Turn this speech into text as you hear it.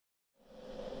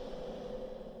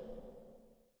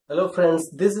Hello friends,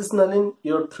 this is Nalin,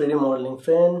 your 3D modeling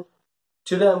friend.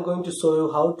 Today I'm going to show you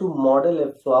how to model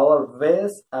a flower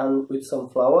vase and with some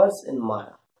flowers in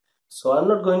Maya. So I'm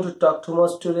not going to talk too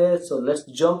much today, so let's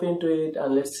jump into it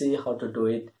and let's see how to do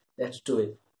it. Let's do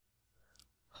it.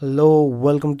 Hello,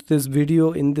 welcome to this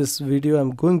video. In this video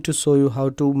I'm going to show you how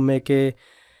to make a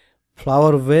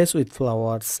flower vase with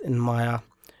flowers in Maya.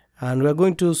 And we're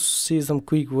going to see some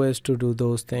quick ways to do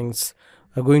those things.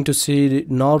 We're going to see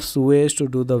NURBS ways to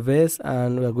do the vase,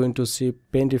 and we're going to see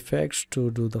paint effects to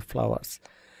do the flowers.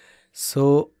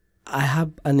 So I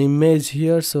have an image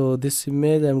here. So this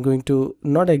image I'm going to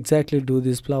not exactly do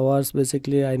these flowers.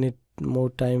 Basically I need more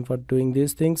time for doing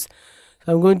these things.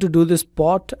 So I'm going to do this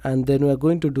pot and then we're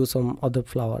going to do some other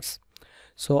flowers.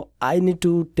 So I need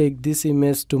to take this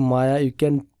image to Maya. You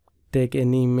can take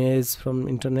any image from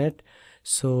internet.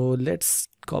 So let's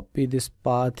copy this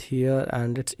path here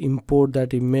and let's import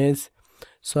that image.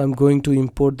 So I'm going to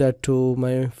import that to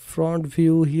my front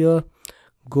view here.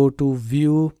 Go to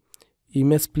view,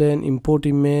 image plane, import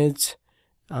image,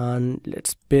 and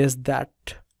let's paste that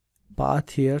path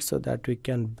here so that we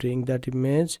can bring that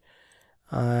image.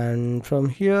 And from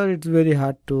here it's very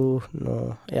hard to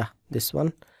know. Yeah, this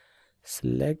one,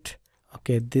 select.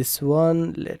 Okay, this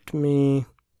one,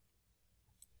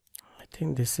 I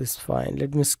think this is fine.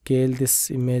 Let me scale this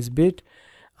image bit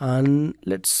and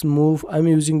let's move. I'm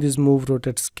using this move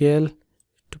rotate scale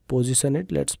to position it.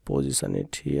 Let's position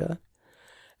it here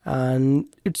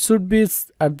and it should be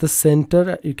at the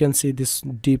center. You can see this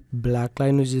deep black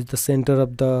line which is the center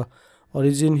of the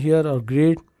origin here or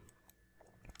grid.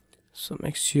 So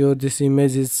make sure this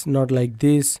image is not like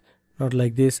this, not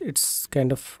like this. It's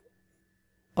kind of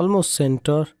almost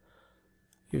center.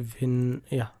 Even,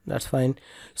 yeah, that's fine.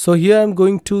 So here I'm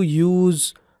going to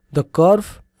use the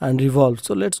curve and revolve.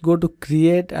 So let's go to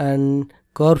create and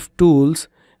curve tools,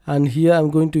 and here I'm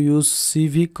going to use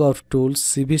CV curve tools.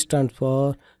 CV stands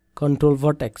for control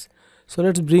vertex. So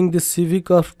let's bring this CV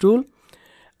curve tool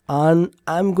and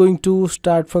I'm going to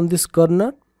start from this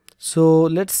corner. So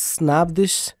let's snap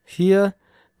this here.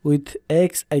 With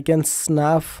X I can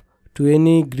snap to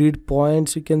any grid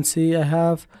points you can see I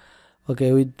have.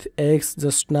 Okay, with X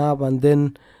just snap, and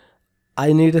then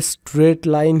I need a straight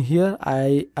line here.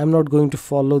 I'm not going to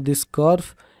follow this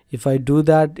curve. If I do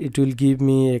that, it will give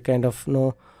me a kind of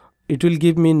it will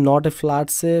give me not a flat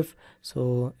shape.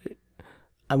 So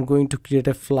I'm going to create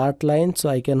a flat line, so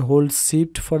I can hold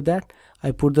shift for that.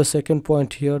 I put the second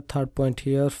point here, third point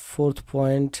here, fourth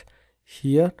point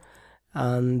here,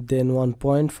 and then 1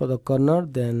 point for the corner,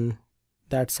 then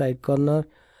that side corner,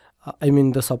 I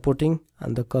mean the supporting,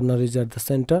 and the corner is at the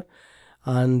center,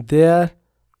 and there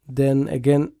then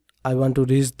again I want to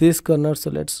reach this corner.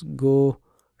 So let's go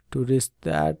to reach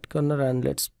that corner and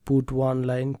let's put one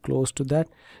line close to that.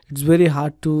 It's very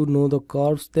hard to know the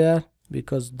curves there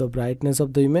because the brightness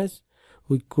of the image.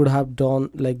 We could have done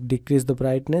like decrease the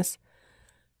brightness.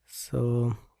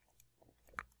 So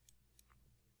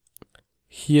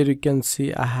here you can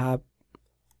see I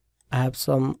have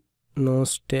some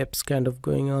steps kind of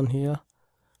going on here.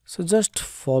 So just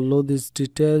follow these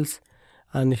details,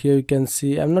 and here you can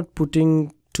see I'm not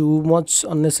putting too much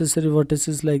unnecessary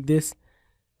vertices like this.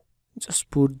 Just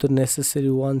put the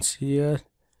necessary ones here,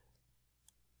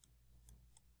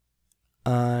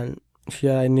 and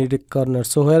here I need a corner.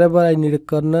 So wherever I need a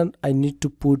corner I need to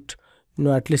put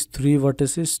at least 3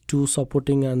 vertices, 2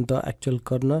 supporting and the actual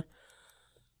corner.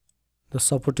 The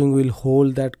supporting will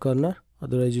hold that corner,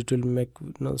 otherwise it will make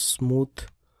smooth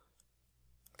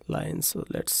lines. So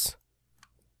let's,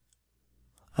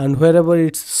 and wherever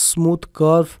it's smooth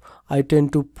curve I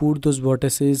tend to put those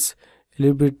vertices a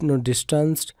little bit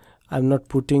distanced. I'm not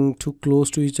putting too close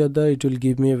to each other. It will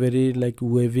give me a very like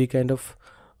wavy kind of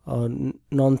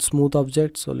non-smooth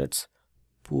object. So let's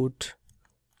put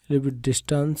a little bit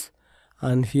distance,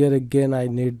 and here again I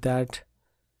need that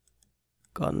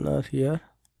corner here,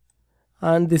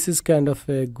 and this is kind of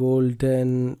a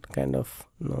golden kind of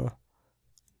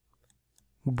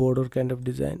border kind of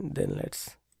design. Then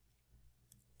let's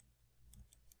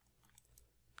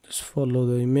just follow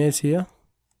the image here,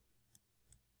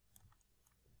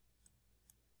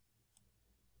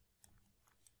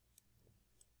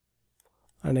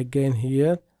 and again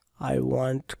here I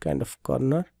want kind of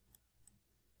corner.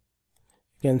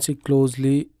 You can see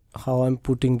closely how I'm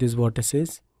putting these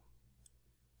vertices.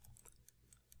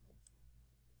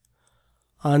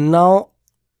 And now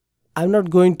I'm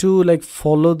not going to like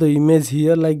follow the image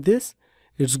here like this.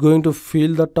 It's going to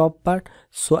fill the top part.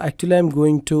 So actually I'm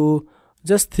going to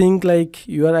just think like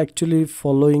you are actually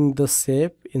following the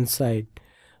shape inside.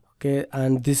 Okay,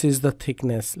 and this is the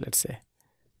thickness, let's say,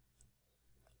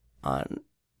 and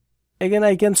again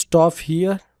I can stop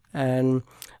here, and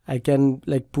I can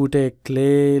like put a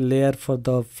clay layer for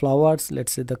the flowers.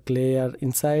 Let's say the clay are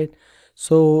inside,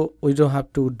 so we don't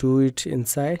have to do it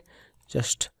inside,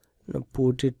 just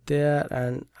put it there.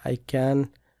 And I can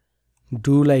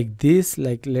do like this,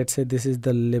 like let's say this is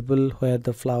the level where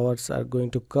the flowers are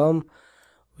going to come.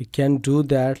 We can do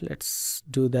that. Let's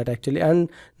do that actually. And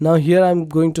now here I'm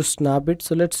going to snap it,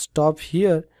 so let's stop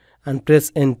here and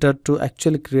press enter to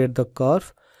actually create the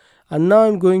curve. And now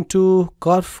I'm going to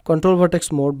curve control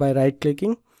vertex mode by right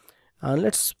clicking, and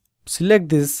let's select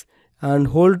this and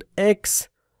hold X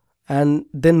and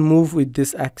then move with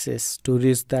this axis to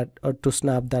reach that or to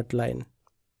snap that line.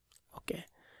 Okay,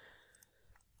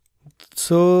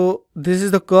 so this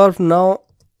is the curve. Now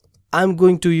I'm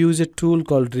going to use a tool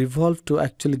called revolve to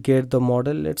actually get the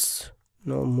model. Let's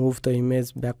move the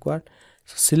image backward.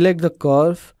 So select the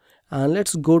curve and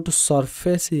let's go to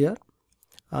surface here,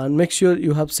 and make sure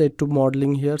you have set to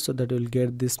modeling here, so that you'll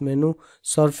get this menu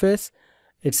surface.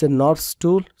 It's a NURBS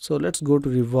tool, so let's go to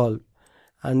revolve,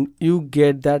 and you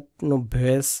get that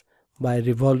vase by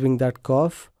revolving that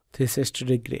curve 360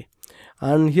 degree.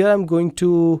 And here I'm going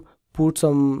to put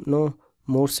some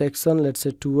more section, let's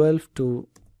say 12, to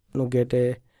get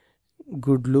a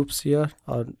good loops here,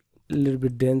 or a little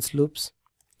bit dense loops.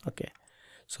 Okay,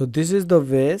 so this is the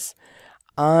vase,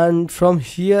 and from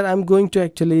here I'm going to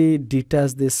actually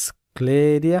detach this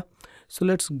clay area. So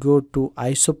let's go to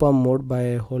isopalm mode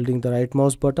by holding the right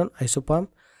mouse button, isopalm,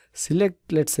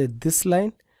 select let's say this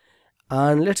line,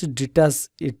 and let's detach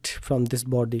it from this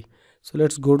body. So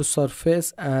let's go to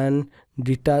surface and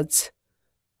detach.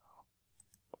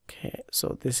 Okay,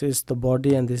 so this is the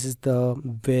body and this is the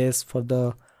base for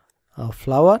the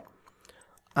flower.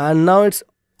 And now it's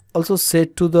also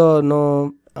set to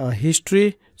the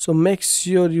history, so make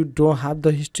sure you don't have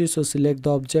the history. So select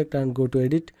the object and go to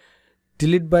edit,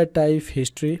 delete by type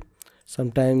history.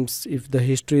 Sometimes if the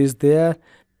history is there,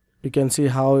 you can see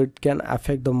how it can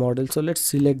affect the model. So let's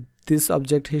select this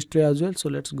object history as well. So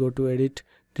let's go to edit,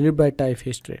 delete by type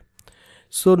history.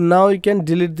 So now you can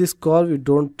delete this curve, you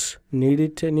don't need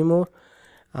it anymore.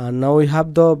 And now we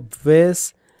have the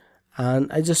vase,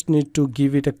 and I just need to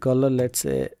give it a color. Let's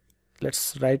say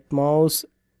let's right mouse,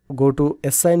 go to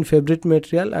assign favorite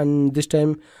material, and this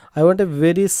time I want a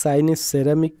very shiny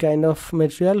ceramic kind of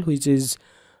material, which is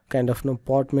kind of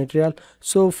pot material.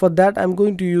 So for that I'm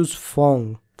going to use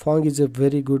Fong. Fong is a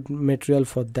very good material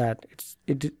for that.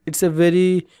 It's a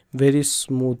very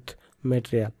smooth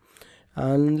material.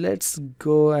 And let's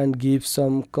go and give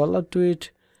some color to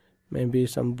it, maybe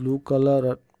some blue color,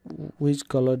 or which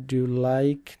color do you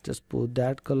like, just put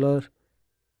that color.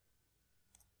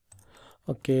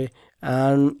 Okay,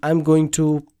 and I'm going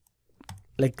to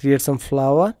like create some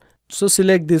flower. So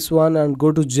select this one and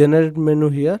go to generate menu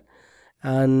here,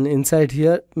 and inside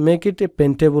here make it a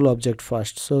paintable object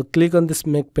first. So click on this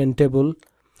make paintable.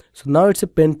 So now it's a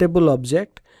paintable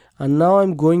object, and now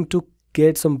I'm going to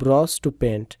get some brush to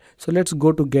paint. So let's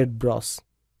go to get brush.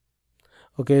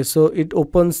 Okay, so it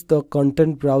opens the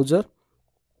content browser,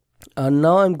 and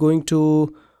now I'm going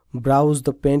to browse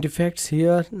the paint effects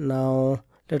here. Now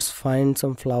let's find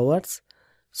some flowers.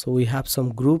 So we have some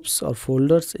groups or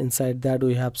folders. Inside that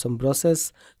we have some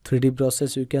brushes, 3D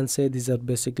brushes you can say. These are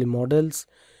basically models,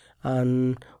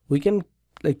 and we can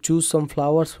like choose some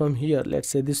flowers from here. Let's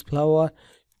say this flower,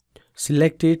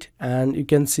 select it, and you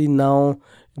can see now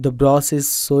the brush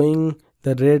is showing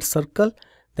the red circle.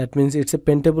 That means it's a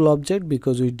paintable object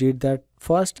because we did that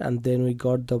first and then we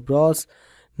got the brush.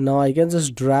 Now I can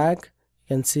just drag,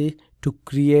 you can see, to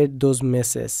create those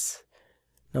meshes.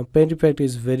 Now paint effect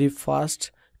is very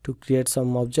fast to create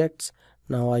some objects.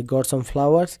 Now I got some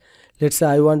flowers. Let's say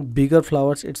I want bigger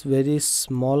flowers, it's very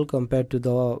small compared to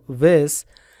the vase.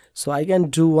 So I can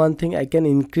do one thing, I can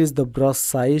increase the brush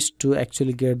size to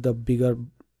actually get the bigger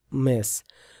mesh.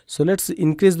 So let's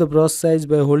increase the brush size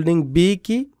by holding B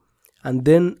key and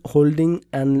then holding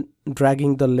and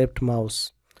dragging the left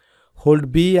mouse.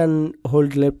 Hold B and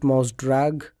hold left mouse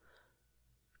drag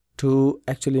to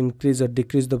actually increase or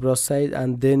decrease the brush size,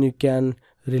 and then you can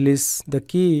release the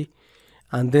key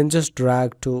and then just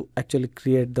drag to actually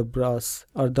create the brush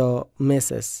or the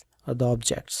meshes or the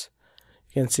objects.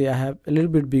 You can see I have a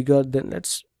little bit bigger, then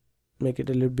let's make it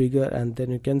a little bigger, and then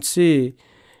you can see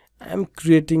I'm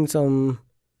creating some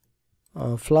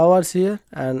flowers here,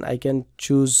 and I can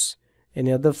choose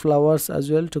any other flowers as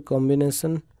well to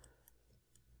combination,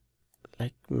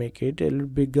 like make it a little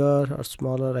bigger or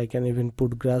smaller. I can even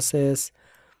put grasses.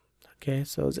 Okay,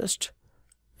 so just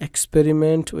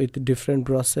experiment with different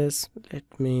brushes.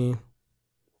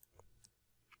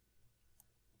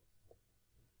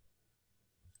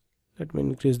 Let me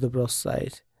increase the brush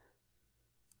size.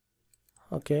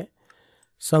 Okay,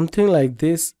 something like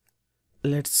this.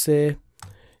 Let's say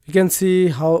you can see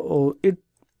how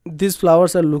these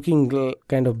flowers are looking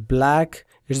kind of black.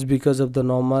 It's because of the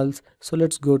normals. So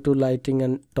let's go to lighting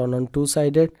and turn on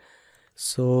two-sided.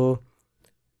 So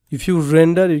if you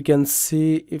render, you can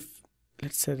see, if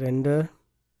let's say render,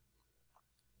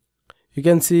 you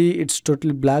can see it's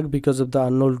totally black because of the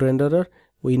Arnold renderer.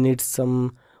 We need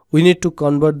to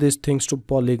convert these things to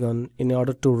polygon in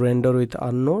order to render with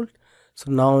Arnold.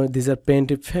 So now these are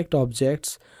paint effect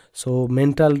objects. So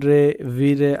mental ray,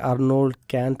 v-ray, Arnold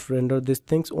can't render these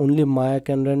things. Only Maya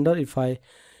can render. If I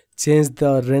change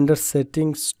the render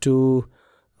settings to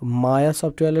Maya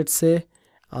software, let's say,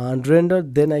 and render,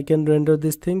 then I can render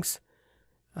these things.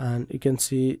 And you can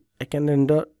see I can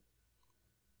render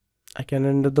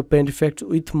the paint effect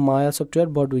with Maya software,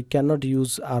 but we cannot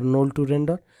use Arnold to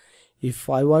render. If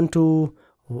I want to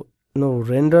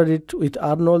render it with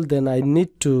Arnold, then I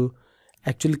need to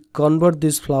actually convert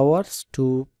these flowers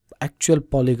to actual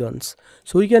polygons.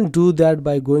 So we can do that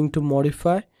by going to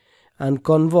modify and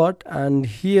convert, and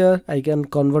here I can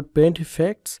convert paint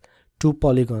effects to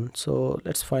polygon. So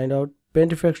let's find out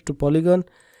paint effects to polygon.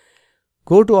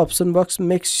 Go to option box,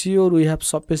 make sure we have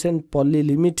sufficient poly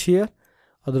limit here,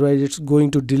 otherwise it's going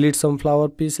to delete some flower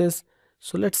pieces.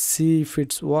 So let's see if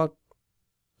it's work.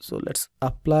 So let's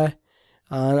apply,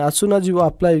 and as soon as you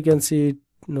apply, you can see it,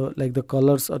 like the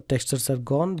colors or textures are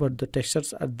gone, but the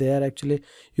textures are there. Actually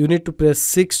you need to press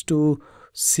 6 to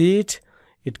see it.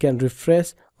 It can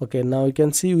refresh. Okay, now you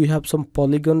can see we have some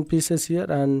polygon pieces here,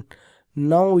 and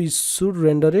now we should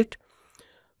render it,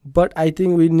 but I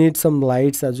think we need some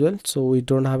lights as well. So we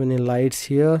don't have any lights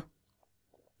here,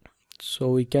 so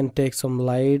we can take some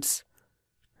lights.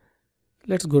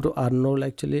 Let's go to Arnold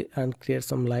actually and create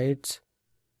some lights.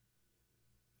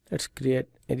 Let's create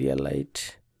area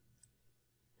light.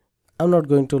 I'm not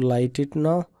going to light it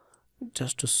now,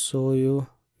 just to show you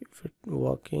if it's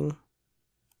working.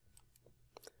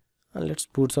 And let's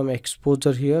put some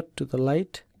exposure here to the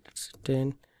light. Let's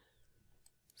 10.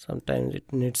 Sometimes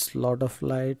it needs a lot of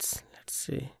lights. Let's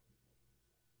see.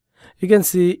 You can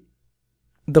see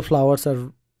the flowers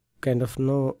are kind of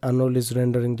Arnold is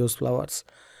rendering those flowers.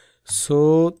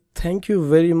 So thank you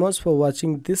very much for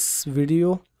watching this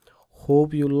video.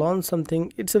 Hope you learned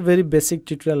something. It's a very basic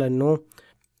tutorial, I know.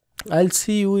 I'll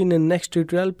see you in the next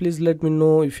tutorial. Please let me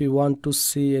know if you want to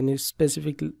see any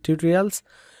specific tutorials.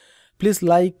 Please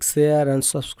like, share and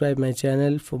subscribe my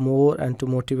channel for more and to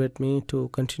motivate me to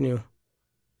continue.